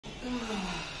Good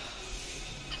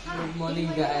morning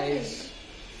guys.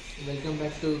 Welcome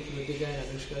back to Krutika and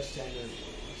Anushka's channel.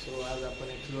 So आज आपण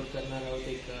explore करणार आहोत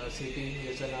एक सिटी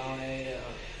ज्याचं नाव आहे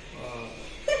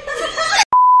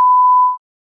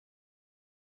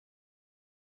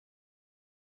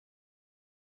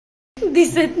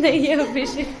दिसत नाहीये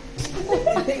अभिषेक.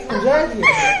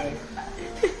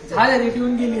 झालं रे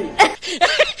ठेवून गेली.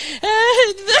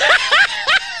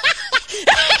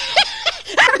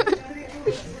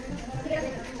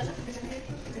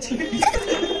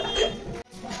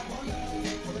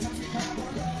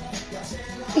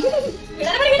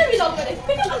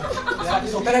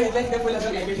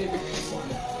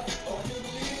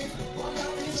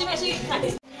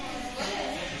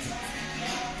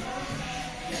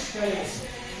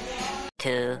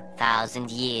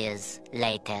 $2,000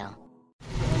 later.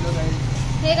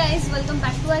 Hey guys, welcome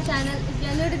back to our channel. If you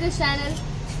are new to this channel,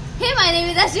 hey, my name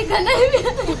is Anushka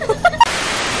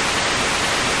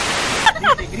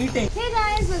Krutika. Hey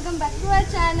guys, welcome back to our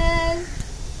channel.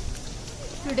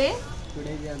 Today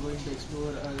we are going to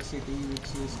explore a city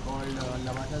which is called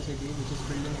Lavasa city, which is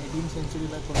built in 18th century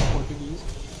by Portuguese.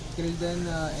 Till then,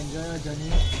 enjoy your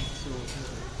journey. So,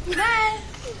 bye.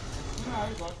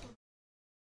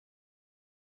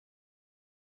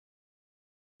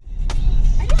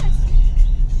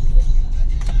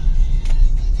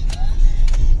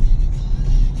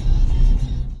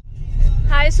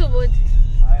 Hi Subodh.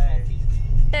 Hi.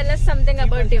 Tell us something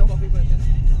about you.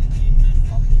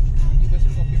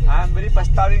 I am very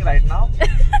pastawing right now.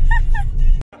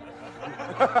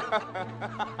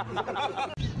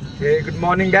 Hey, good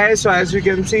morning guys. So as you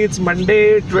can see, it's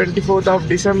Monday, 24th of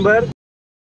December.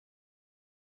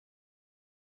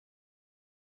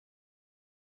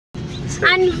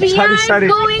 And we are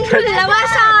going to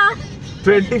Lavasa.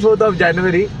 24th of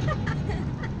January.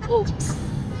 Oops.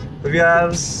 We are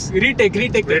retake.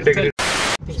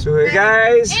 So hey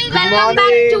guys, good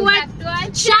morning. Welcome back to our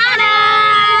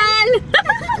channel.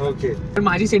 Okay.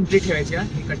 माझी Sentry ठेवायची हा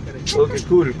हे cut करायची. Okay,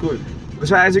 cool.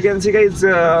 So as you can see guys,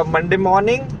 Monday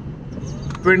morning,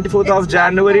 24th of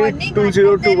January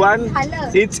 2021.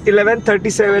 It's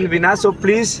 11:37 Vina. So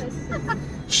please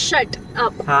Shut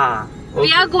up. okay. We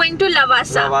are going to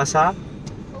Lavasa. Lavasa.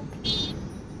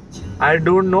 I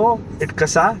don't know it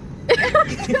kasa.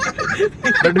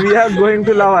 But we are going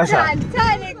to Lavasa.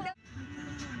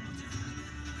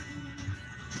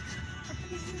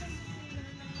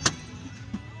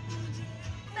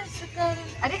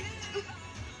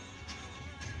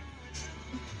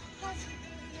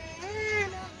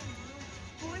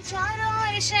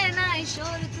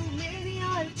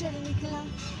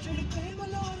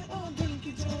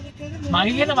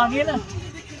 मागे ना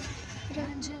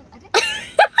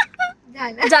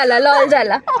झाला lol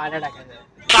झाला. आला टाकायचं.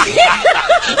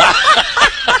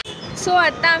 सो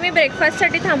आता आम्ही breakfast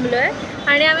साठी थांबलोय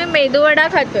आणि आम्ही मेदूवडा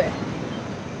खातोय.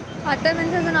 आता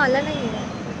म्हणजे अजून आला नाहीये.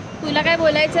 तुला काय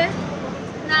बोलायचंय?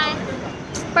 नाही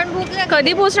पण भूक लागली.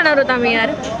 कधी पोहोचणार होत आम्ही यार?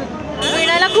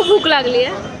 वीणाला खूप भूक लागली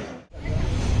आहे.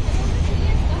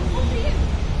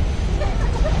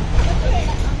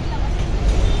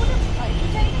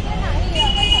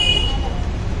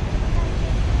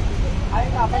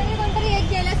 कोणतरी एक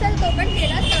केलं असेल तो पण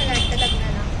केलाच मला वाटतं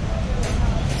लग्नाला.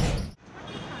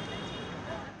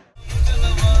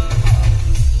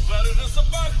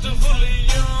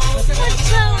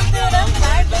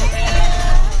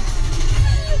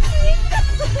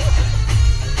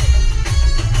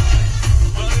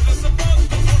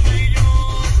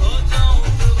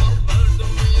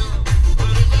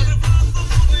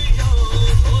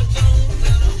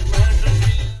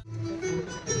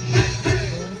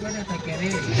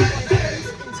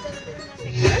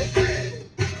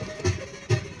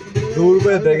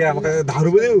 ₹2 येते का? मग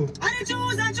 ₹10 देऊ.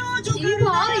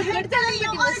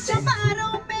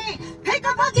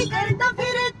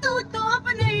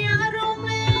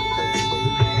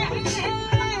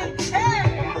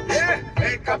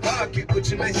 कुछ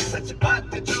नहीं सच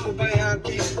बात जो बयां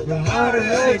की बहार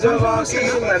है जवानी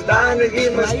मर्दानगी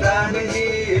मस्तानगी.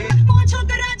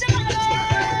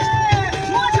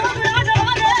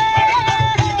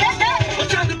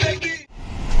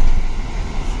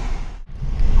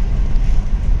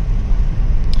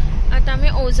 आता आम्ही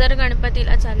ओझर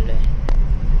गणपतीला चाललोय.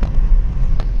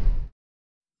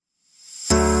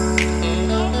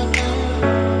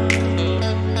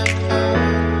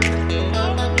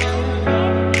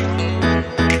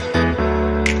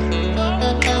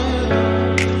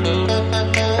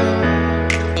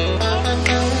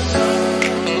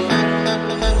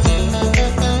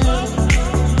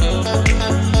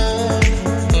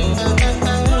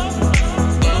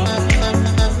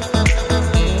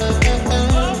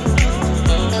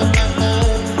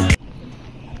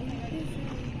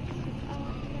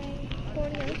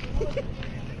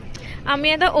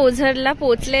 आम्ही आता ओझरला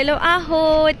पोचलेलो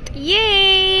आहोत.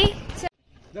 ये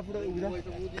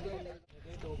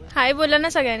हाय बोला ना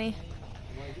सगळ्यांनी.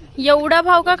 एवढा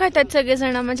भाव का खातात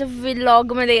सगळेजण माझ्या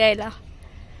व्लॉग मध्ये यायला.